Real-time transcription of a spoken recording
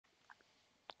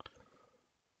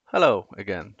Hello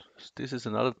again. This is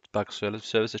another Sparx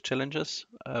Services Challenges.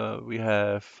 We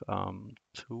have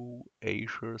two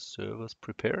Azure servers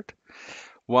prepared.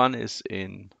 One is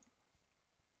in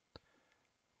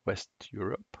West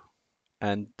Europe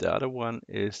and the other one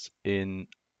is in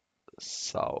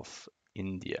South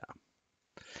India.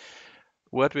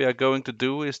 What we are going to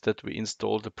do is that we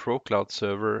install the ProCloud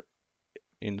server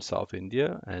in South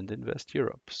India and in West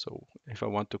Europe. So if I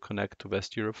want to connect to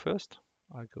West Europe first,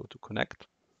 I go to Connect,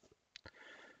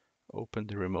 open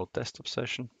the remote desktop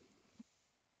session,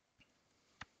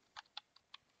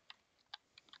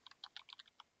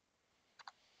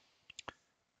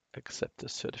 accept the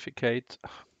certificate,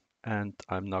 and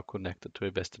I'm now connected to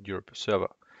a Western Europe server.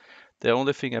 The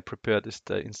only thing I prepared is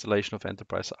the installation of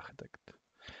Enterprise Architect.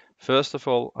 First of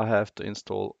all, I have to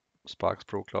install Sparx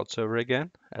Pro Cloud Server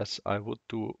again, as I would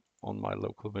do on my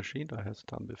local machine. I have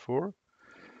done before.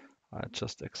 I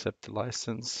just accept the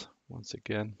license once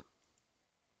again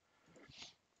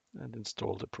and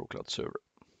install the Pro Cloud Server.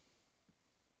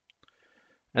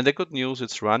 And the good news,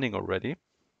 it's running already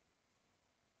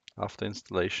after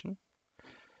installation.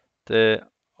 The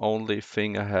only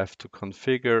thing I have to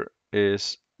configure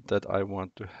is that I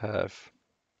want to have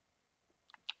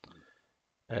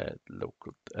a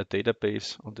local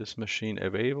database on this machine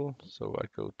available. So I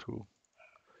go to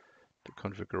the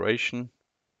configuration,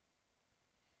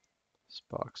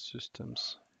 Sparx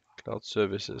Systems, Cloud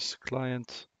Services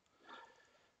Client,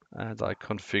 and I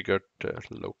configured the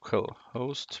local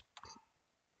host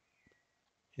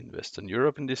in Western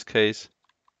Europe in this case,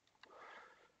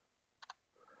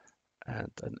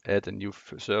 and then add a new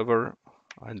server.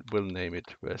 I will name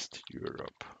it West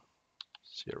Europe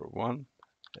 01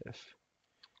 F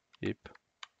HIP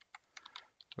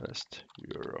West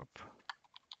Europe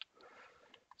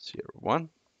 01.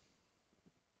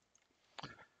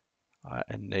 I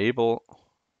enable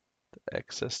the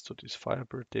access to this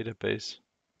Firebird database,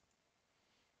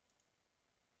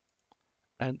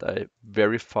 and I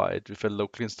verify it with a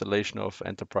local installation of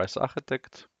Enterprise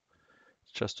Architect,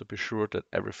 just to be sure that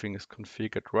everything is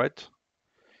configured right.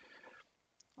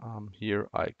 Here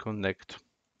I connect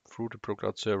through the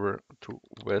ProCloud server to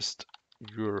West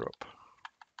Europe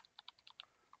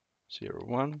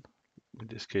 01, in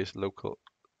this case local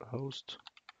host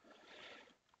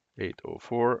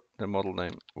 804, the model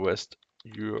name West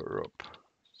Europe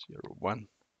 01.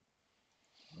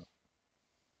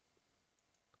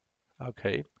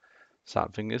 Okay,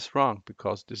 something is wrong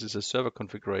because this is a server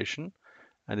configuration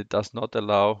and it does not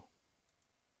allow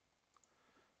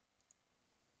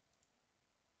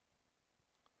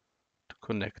to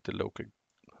connect the local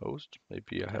host.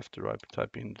 Maybe I have to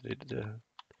type in the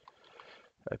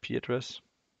IP address.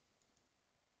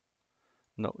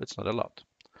 No, it's not allowed.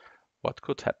 What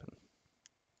could happen?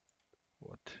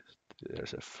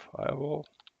 There's a firewall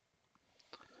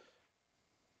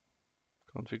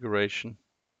configuration,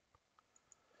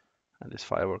 and this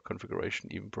firewall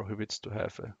configuration even prohibits to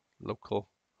have a local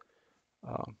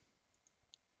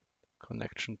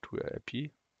connection to a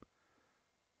IP.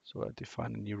 So I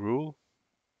define a new rule,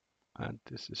 and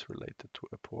this is related to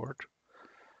a port,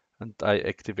 and I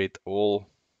activate all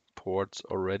ports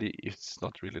already. It's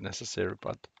not really necessary,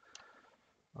 but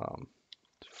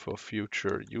for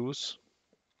future use.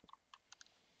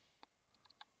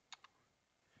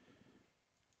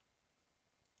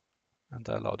 And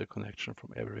I allow the connection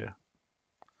from everywhere.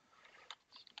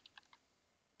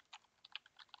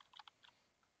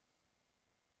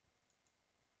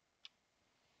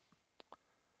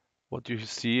 What you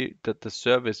see that the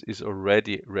service is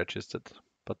already registered,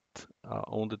 but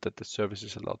only that the service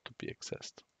is allowed to be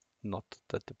accessed, not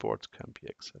that the ports can be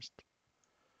accessed.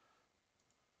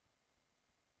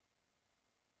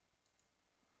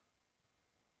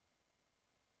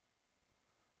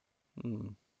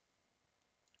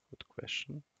 Good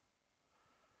question.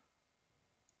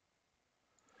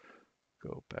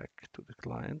 Go back to the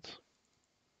client,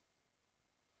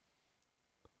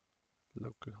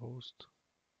 localhost,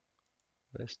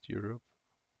 West Europe,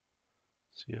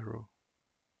 0.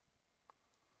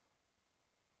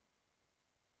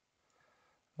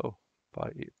 Oh,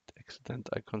 by accident,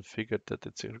 I configured that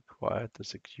it's required a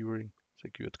secured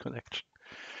connection.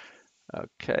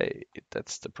 Okay,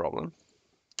 that's the problem.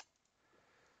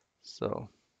 So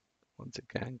once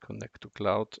again, connect to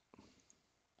cloud.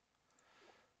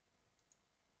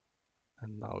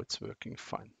 And now it's working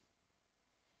fine.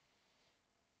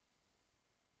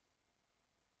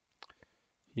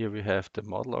 Here we have the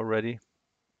model already.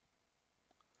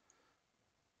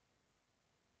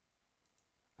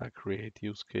 I create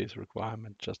use case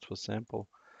requirement just for sample.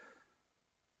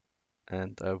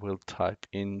 And I will type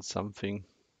in something.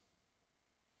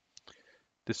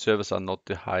 the servers are not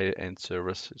the high-end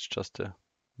servers, it's just the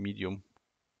medium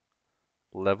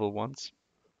level ones.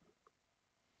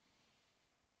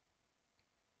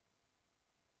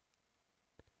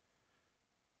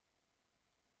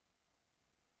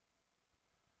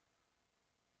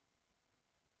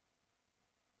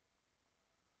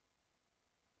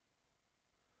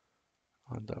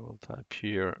 And I will type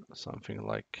here something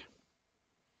like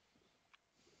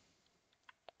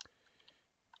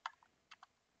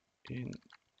in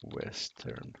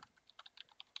Western.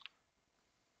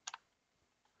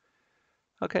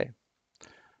 Okay,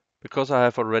 because I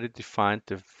have already defined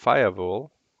the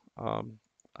firewall,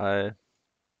 I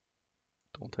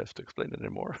don't have to explain it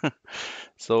anymore.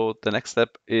 So the next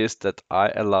step is that I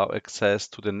allow access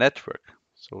to the network.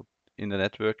 So in the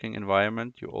networking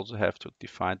environment, you also have to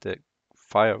define the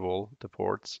firewall, the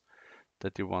ports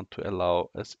that you want to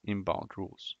allow as inbound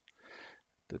rules.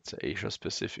 That's an Azure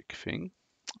specific thing.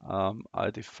 I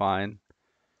define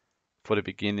for the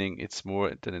beginning, it's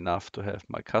more than enough to have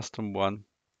my custom one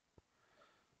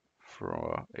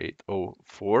for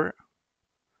 804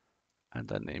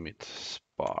 and I name it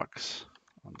Sparx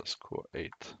underscore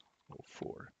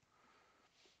 804.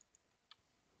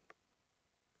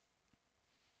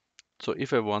 So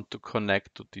if I want to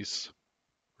connect to this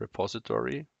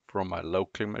repository from my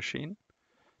local machine,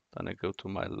 then I go to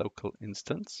my local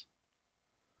instance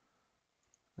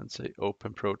and say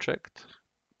open project,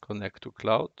 connect to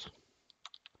cloud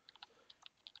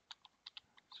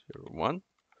 01.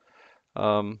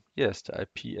 Yes, the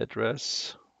IP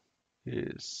address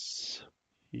is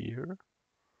here.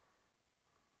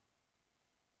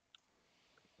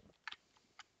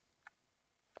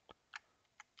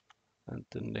 And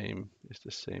the name is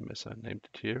the same as I named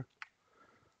it here.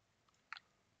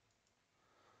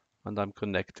 And I'm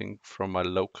connecting from my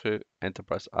local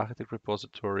enterprise architect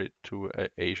repository to an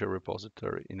Azure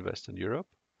repository in Western Europe.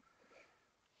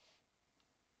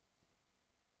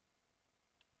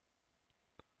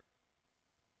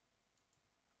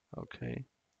 Okay,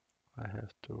 I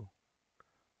have to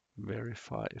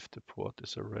verify if the port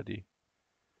is already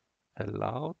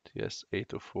allowed. Yes,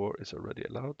 804 is already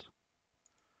allowed.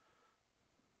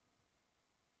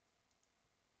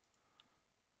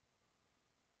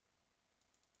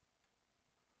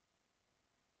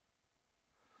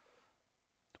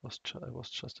 I was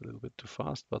just a little bit too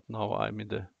fast, but now I'm in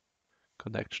the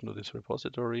connection to this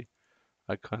repository.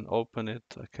 I can open it,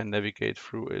 I can navigate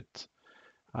through it.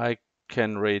 I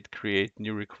can create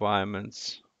new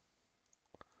requirements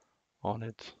on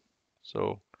it.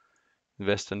 So in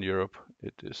Western Europe,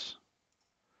 it is,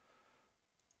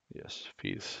 yes,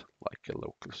 feels like a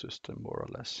local system more or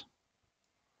less.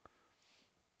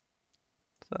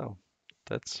 So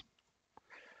that's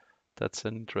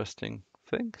an interesting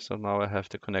thing. So now I have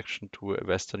the connection to a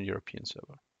Western European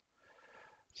server.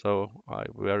 So I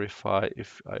verify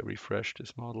if I refresh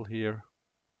this model here,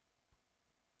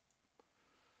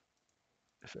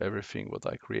 if everything what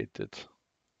I created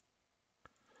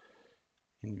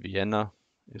in Vienna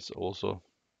is also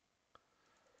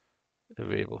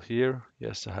available here.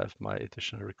 Yes, I have my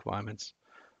additional requirements.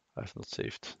 I have not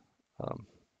saved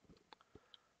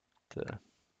the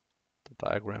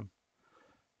diagram.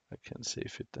 I can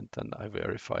save it and then I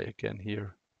verify again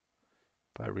here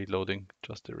by reloading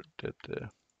just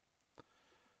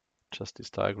just this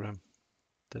diagram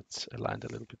that's aligned a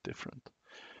little bit different.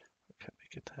 I can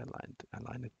make it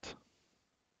align it.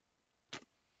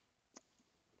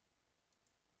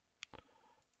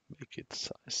 Make it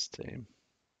size same.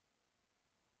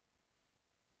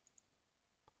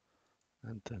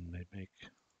 And then maybe make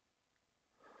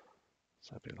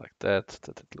something like that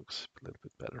it looks a little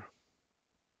bit better.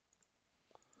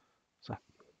 So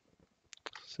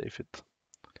save it.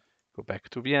 Go back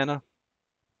to Vienna.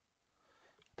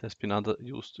 It has been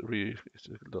underused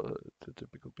the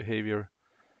typical behavior.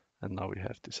 And now we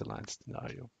have this aligned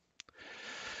scenario.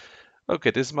 Okay,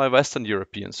 this is my Western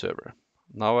European server.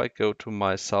 Now I go to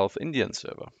my South Indian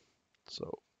server.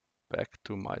 So back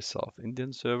to my South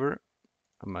Indian server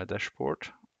and my dashboard.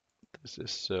 This is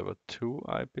server 2,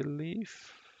 I believe.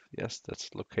 Yes,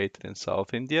 that's located in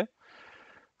South India.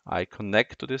 I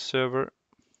connect to this server.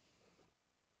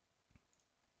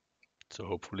 So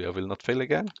hopefully I will not fail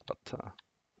again, but I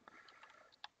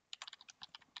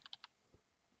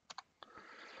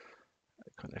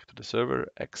connect to the server,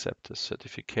 accept the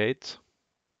certificate.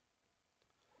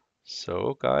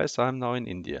 So guys, I'm now in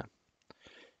India.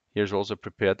 Here's also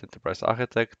prepared enterprise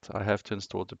architect. I have to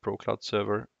install the ProCloud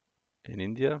server in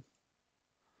India.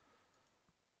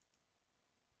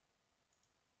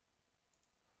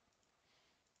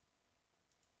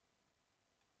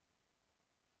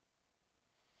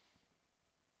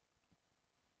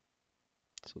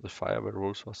 So the firewall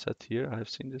rules are set here. I've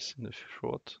seen this in a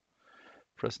short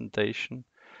presentation,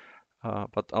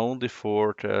 but only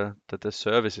for the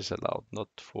service is allowed, not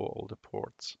for all the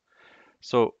ports.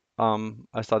 So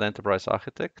I start Enterprise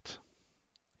Architect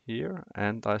here,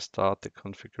 and I start the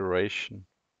configuration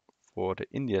for the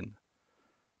Indian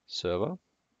server.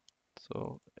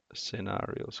 So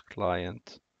scenarios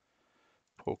client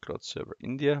ProCloud Server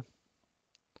India.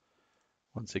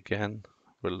 Once again,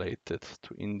 related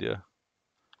to India,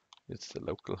 it's the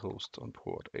local host on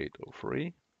port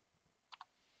 803.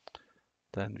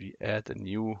 Then we add a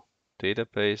new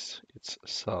database. It's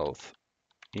South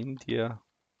India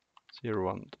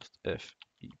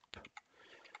 01.feep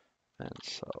and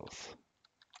South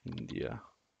India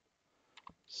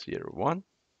 01.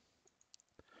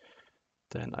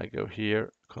 Then I go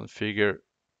here, configure,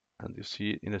 and you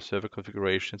see in the server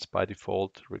configurations by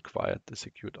default required the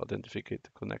secured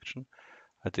authenticator connection.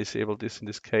 I disable this in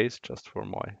this case just for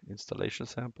my installation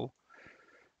sample.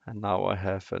 And now I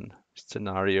have a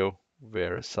scenario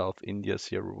where South India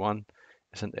 01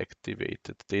 is an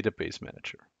activated database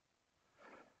manager.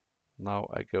 Now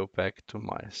I go back to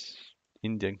my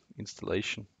Indian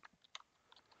installation.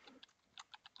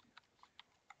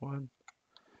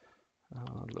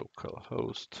 Local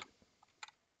host.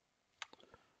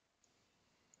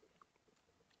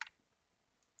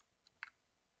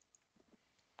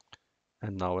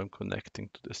 And now I'm connecting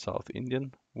to the South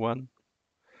Indian one.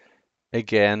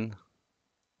 Again,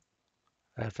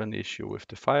 I have an issue with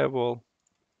the firewall.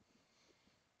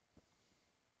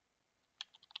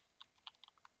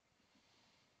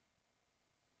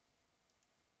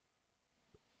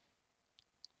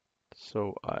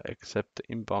 So I accept the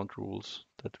inbound rules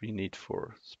that we need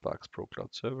for Sparx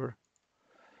ProCloud Server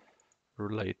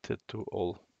related to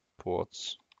all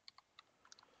ports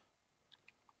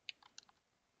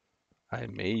I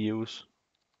may use.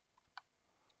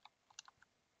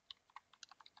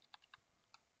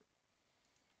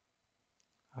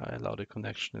 I allow the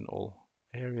connection in all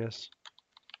areas.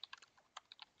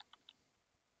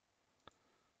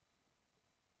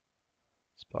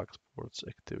 Sparx ports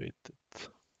activated.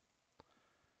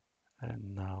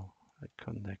 And now I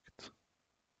connect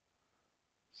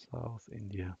South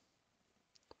India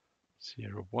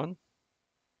 01.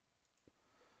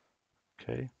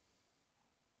 Okay,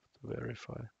 to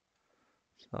verify.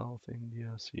 South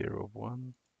India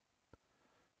 01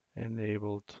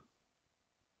 enabled.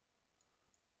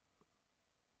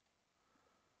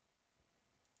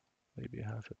 Maybe I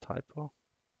have a typo.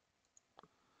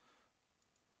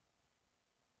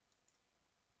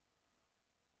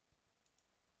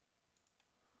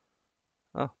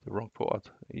 Ah, the wrong port.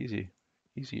 Easy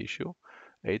issue.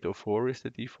 804 is the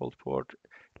default port.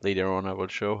 Later on I will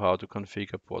show how to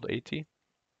configure port 80.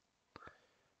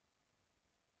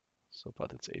 So,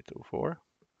 but it's 804.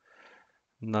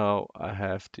 Now I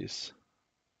have this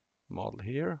model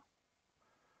here.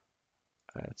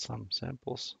 Add some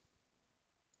samples.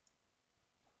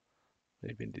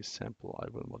 Maybe in this sample I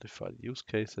will modify the use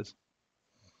cases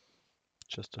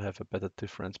just to have a better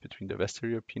difference between the Western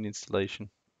European installation.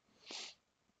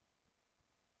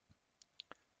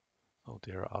 Oh,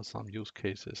 there are some use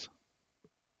cases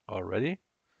already.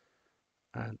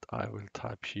 And I will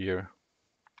type here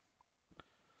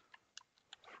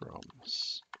from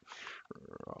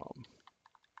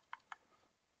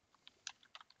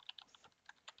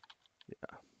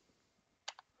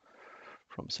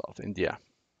South India.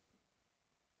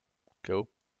 Go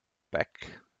back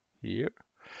here.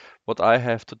 What I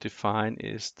have to define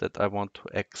is that I want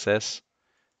to access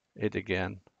it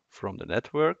again from the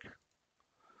network.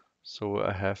 So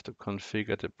I have to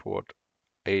configure the port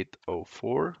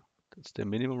 804. That's the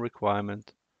minimum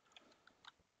requirement.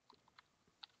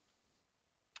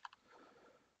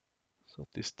 So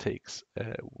this takes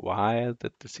a while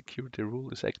that the security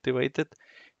rule is activated.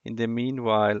 In the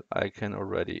meanwhile, I can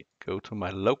already go to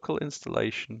my local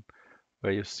installation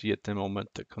where you see at the moment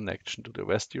the connection to the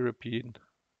West European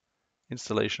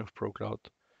installation of ProCloud.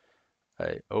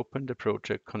 I open the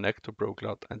project, connect to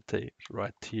ProCloud, and take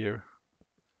right here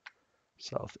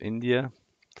South India.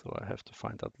 So I have to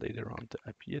find out later on the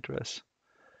IP address.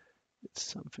 It's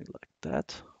something like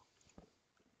that.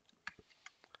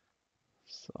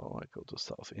 So I go to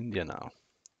South India now.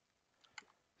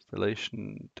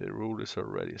 Installation, the rule is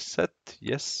already set,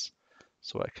 yes.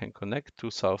 So I can connect to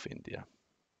South India.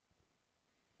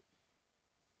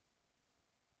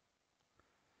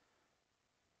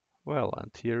 Well,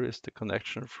 and here is the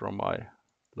connection from my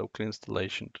local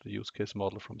installation to the use case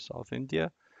model from South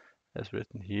India, as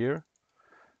written here.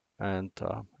 And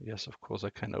yes, of course,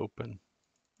 I can open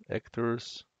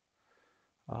actors.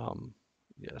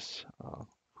 Yes,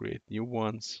 create new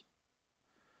ones.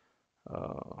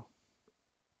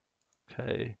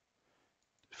 Okay,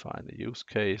 define a use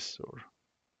case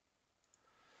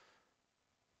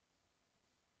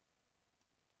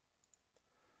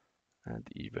and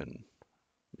even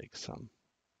make some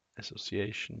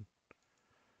association.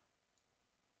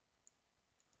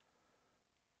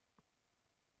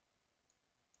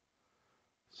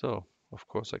 So, of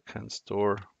course, I can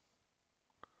store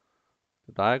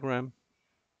the diagram,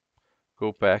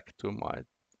 go back to my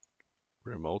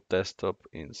remote desktop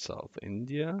in South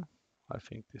India. I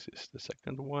think this is the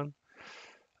second one.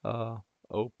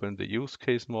 Open the use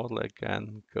case model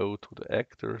again, go to the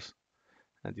actors,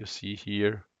 and you see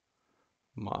here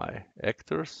my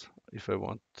actors. If I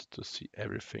want to see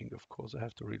everything, of course, I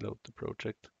have to reload the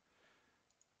project.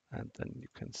 And then you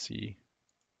can see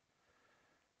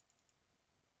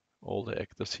all the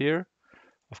actors here.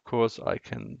 Of course, I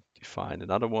can define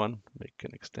another one, make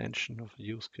an extension of the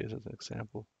use case as an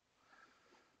example.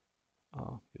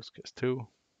 Use case 2,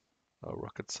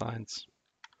 rocket science.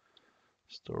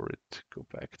 Store it, go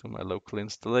back to my local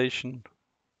installation.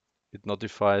 It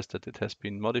notifies that it has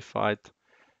been modified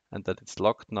and that it's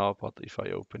locked now, but if I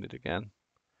open it again,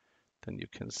 then you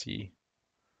can see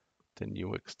the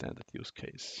new extended use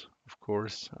case. Of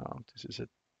course, this is a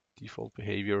default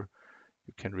behavior.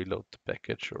 You can reload the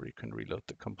package or you can reload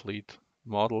the complete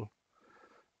model.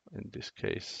 In this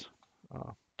case,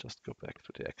 just go back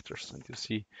to the actors and you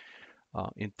see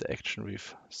interaction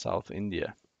with South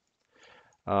India.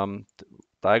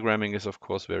 Diagramming is of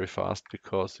course very fast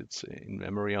because it's in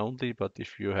memory only, but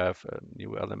if you have a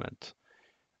new element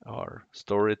or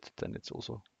store it, then it's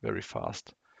also very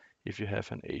fast if you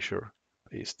have an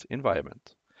Azure-based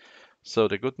environment. So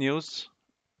the good news,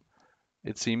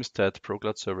 it seems that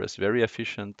ProCloud Server is very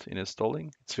efficient in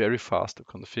installing. It's very fast to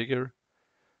configure.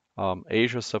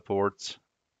 Azure supports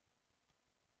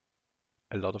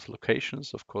a lot of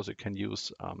locations. Of course, you can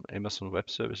use Amazon Web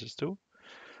Services too.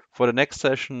 For the next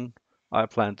session, I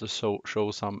plan to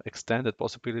show some extended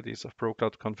possibilities of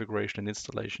ProCloud configuration and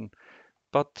installation.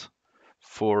 But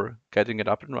for getting it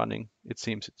up and running, it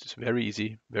seems it's very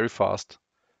easy, very fast,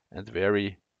 and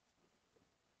very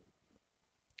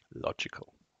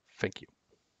logical. Thank you.